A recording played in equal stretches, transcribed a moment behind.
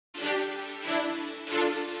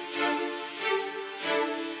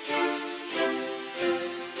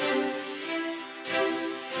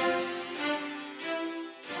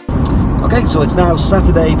Okay, so it's now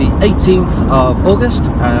Saturday the 18th of August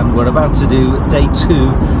and we're about to do day 2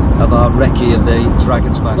 of our recce of the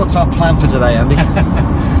Dragon's Back. What's our plan for today, Andy?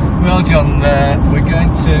 Well, John, we're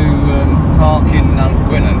going to park in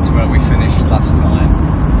Kynaston where we finished last time,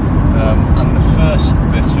 and the first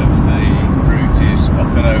bit of the route is up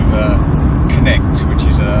and over Connect, which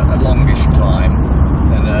is a longish climb,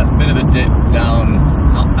 and a bit of a dip down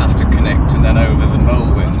after Connect and then over the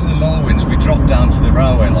Molewins. After the Molewins we drop down to the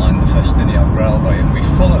railway line, the Festiniog Railway, and we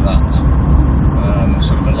follow that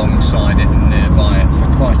sort of alongside it and nearby it for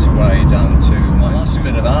quite a way down to my last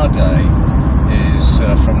bit of our day is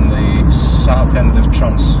from the south end of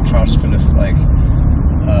Transfernach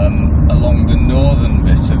along the northern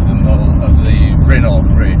bit of the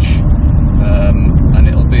Rinnog Ridge, and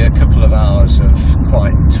it'll be a couple of hours of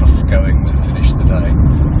quite tough going to finish the day.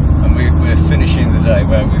 And we're finishing the day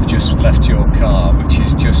where we've just left your car, which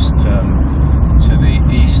is just to the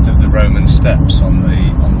east of the Roman steps on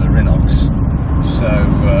the Rinnogs. So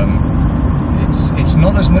it's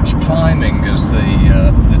not as much climbing as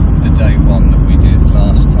the day one that we did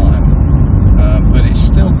last time, but it's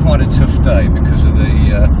still quite a tough day because of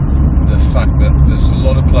the fact that there's a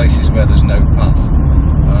lot of places where there's no path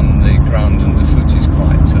and the ground underfoot is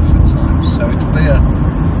quite tough at times. So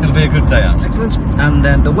it'll be a good day out. Excellent. And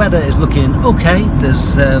then the weather is looking okay.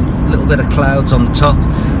 There's a little bit of clouds on the top,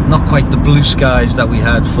 not quite the blue skies that we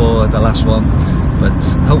had for the last one, but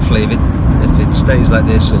hopefully if it stays like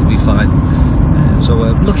this it'll be fine. So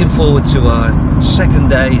we're looking forward to our second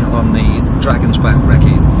day on the Dragon's Back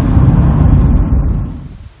recce.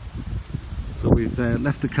 So we've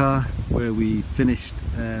left the car where we finished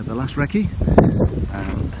the last recce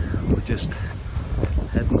and we're just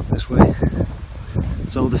heading up this way.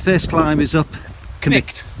 So the first climb is up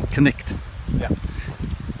Connect. Yeah.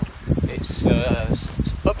 It's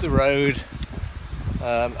up the road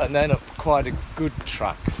and then up quite a good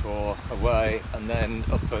track for a way, and then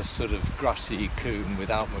up a sort of grassy coombe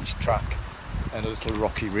without much track and a little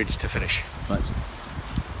rocky ridge to finish. Right.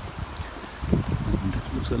 And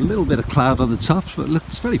it looks a little bit of cloud on the top, but it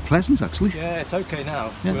looks very pleasant actually. Yeah, it's okay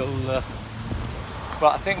now. Yeah.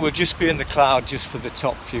 But I think we'll just be in the cloud just for the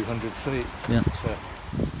top few hundred feet. Yeah.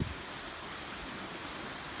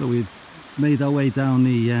 So we've made our way down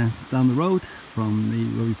the road from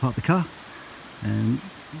where we parked the car, and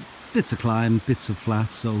bits of climb, bits of flat,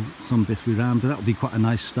 so some bits we ran, but that'll be quite a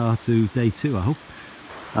nice start to day 2, I hope.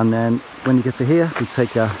 And then when you get to here, we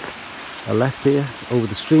take a left here over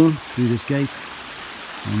the stream through this gate,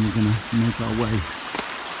 and we're going to make our way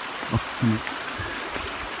up from it.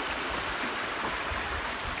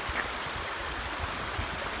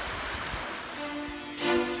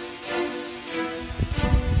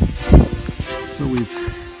 So we've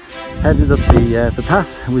headed up the path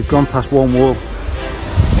and we've gone past one wall,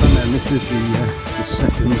 and then this is the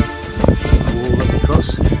second wall that we cross.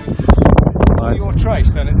 Right. Your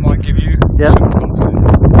trace, then it might give you some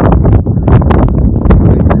confidence.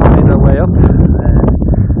 We've made our way up,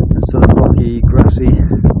 sort of rocky, grassy,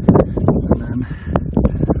 and then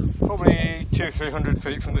probably 200-300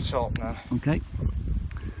 feet from the top now. Okay.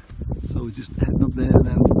 So we're just heading up there, and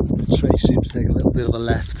then the trace seems to take a little bit of a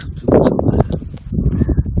left up to the top.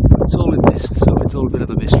 It's all in mist, so it's all a bit of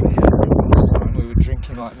a mystery. Last time we were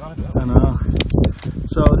drinking like mad. I know.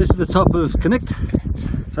 So this is the top of Connect.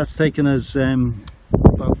 So that's taken us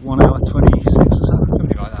about 1 hour 26 or so.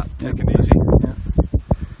 Something like that. Taken easy. Yeah.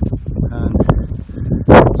 And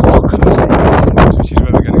so what could we see? Which is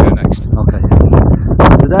where we're going to go next. Okay.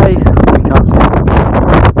 Today we can't see.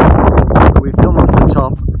 We've come off the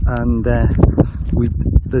top, and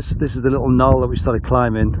this is the little knoll that we started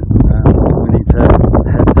climbing. We need to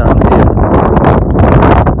head down here.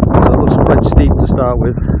 So it looks quite steep to start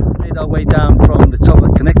with. Made our way down from the top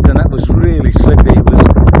of Connect, and that was really slippy. It was a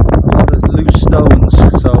lot of loose stones,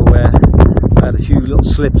 so I had a few little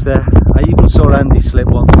slips there. I even saw Andy slip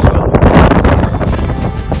once as well.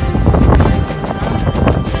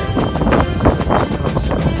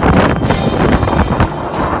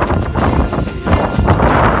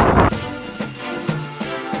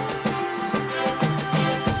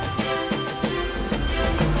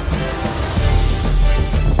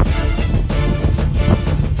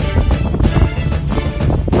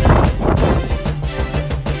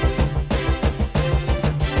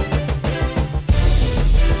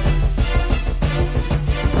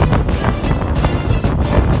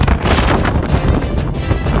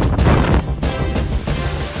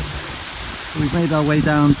 We've made our way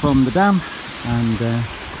down from the dam, and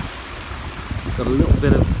we've got a little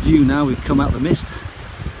bit of view now. We've come out of the mist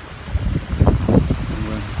and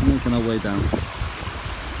we're making our way down.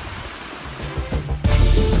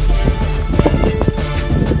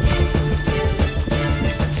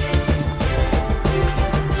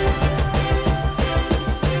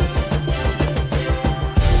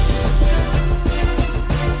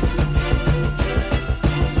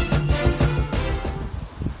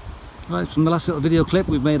 Right, from the last little video clip,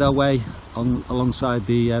 we've made our way alongside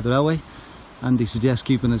the railway. Andy suggests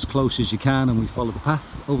keeping as close as you can, and we follow the path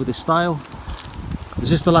over this stile.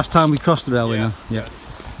 Is this the last time we cross the railway now? Yeah.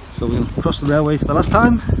 So we'll cross the railway for the last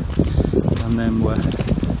time, and then we're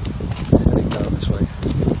heading down this way.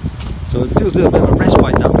 So it feels a little bit of a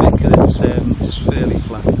respite that way because it's just fairly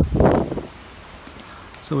flat.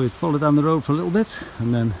 So we follow down the road for a little bit,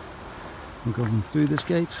 and then we'll go through this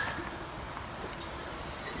gate.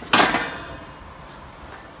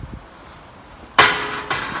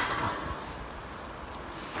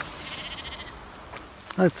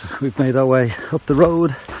 Right, we've made our way up the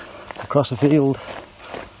road, across a field,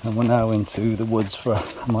 and we're now into the woods for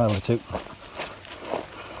a mile or two.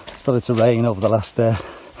 Started to rain over the last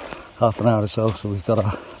half an hour or so, so we've got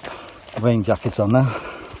our rain jackets on now.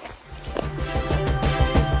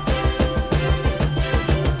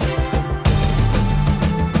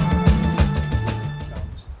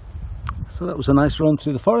 So that was a nice run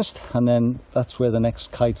through the forest, and then that's where the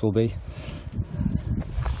next kite will be.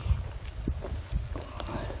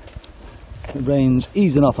 The rain's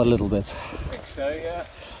easing off a little bit. I think so, yeah.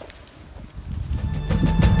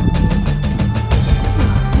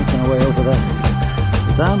 Making our way over the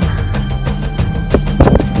dam.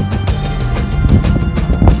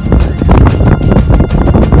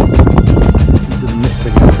 Into the mist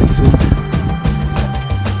again, I think soon.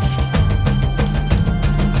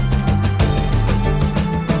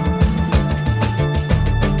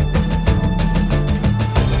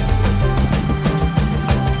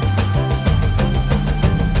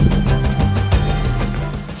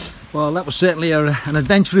 Well, that was certainly an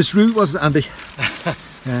adventurous route, wasn't it, Andy?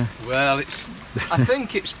 Yeah. Well, I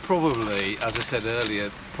think it's probably, as I said earlier,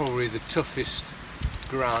 probably the toughest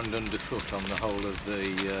ground underfoot on the whole of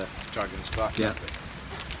the Dragon's Back. Yeah.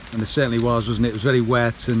 And it certainly was, wasn't it? It was very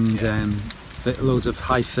wet and loads of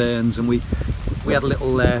high ferns, and we had a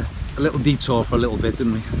little detour for a little bit,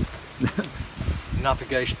 didn't we?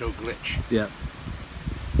 Navigational glitch. Yeah.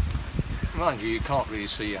 Mind you can't really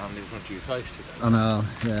see your hand in front of your face today. I know,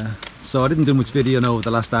 yeah. So I didn't do much videoing over the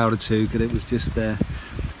last hour or two because it was just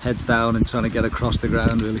heads down and trying to get across the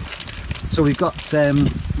ground, really. So we've got,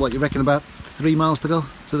 what you reckon, about 3 miles to go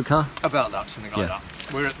to the car? About that, something like that.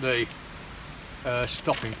 We're at the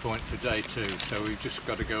stopping point for day 2, so we've just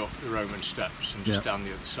got to go up the Roman steps and just down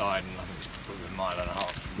the other side, and I think it's probably a mile and a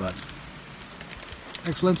half. Right.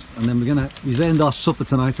 Excellent. And then we've earned our supper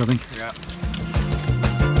tonight, I think. Yeah.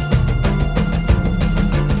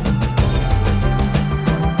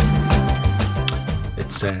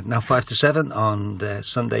 It's now 5 to 7 on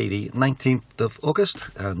Sunday the 19th of August,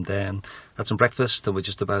 and had some breakfast, and we're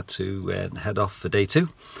just about to head off for day 2.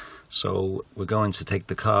 So we're going to take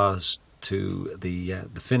the cars to the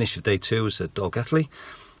finish of day 2 is at Dolgethley,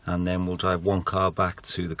 and then we'll drive one car back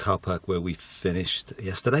to the car park where we finished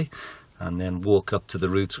yesterday, and then walk up to the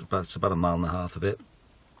route. It's about a mile and a half of it,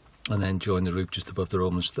 and then join the route just above the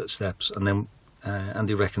Roman steps. And then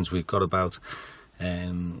Andy reckons we've got about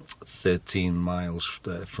 13 miles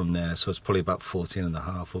from there, so it's probably about 14 and a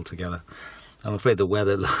half altogether. I'm afraid the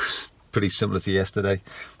weather looks pretty similar to yesterday,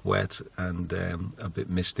 wet and a bit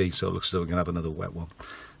misty, so it looks as though we're going to have another wet one.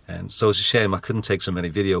 So it's a shame I couldn't take so many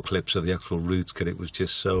video clips of the actual route because it was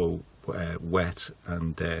just so wet,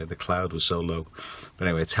 and the cloud was so low. But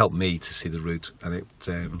anyway, it's helped me to see the route, and it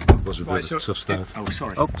was a bit of a tough start. Oh,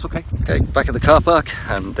 sorry. Oh, it's okay. Okay, back at the car park,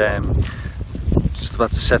 and just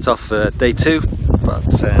about to set off for day 2, but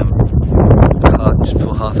just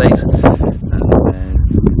before 8:30, and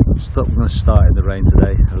we're going to start in the rain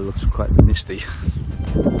today. It looks quite misty.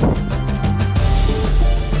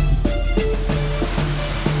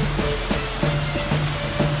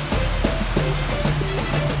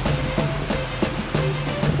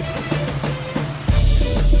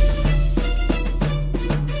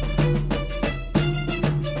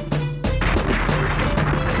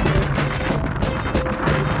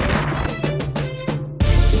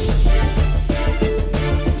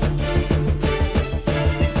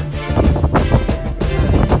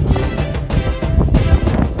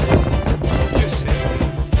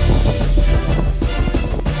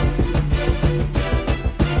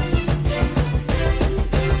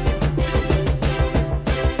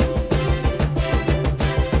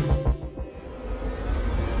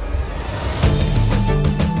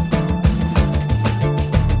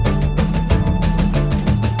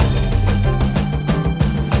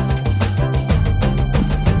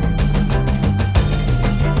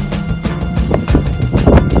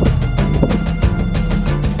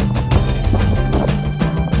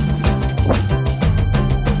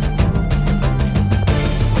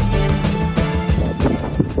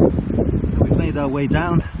 Our way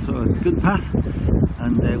down through a good path,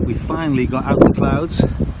 and we finally got out the clouds.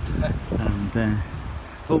 And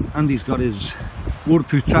oh, Andy's got his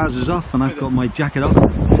waterproof trousers off, and I've got my jacket off.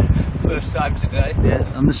 First time today.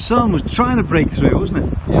 Yeah, and the sun was trying to break through, wasn't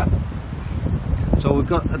it? Yeah. So we've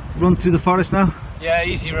got a run through the forest now. Yeah,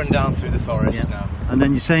 easy run down through the forest now. And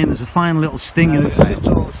then you're saying there's a final little sting in the tail. A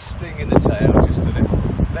little sting in the tail, just a little,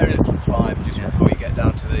 very little climb just before you get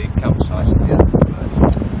down to the campsite.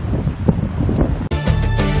 Yeah.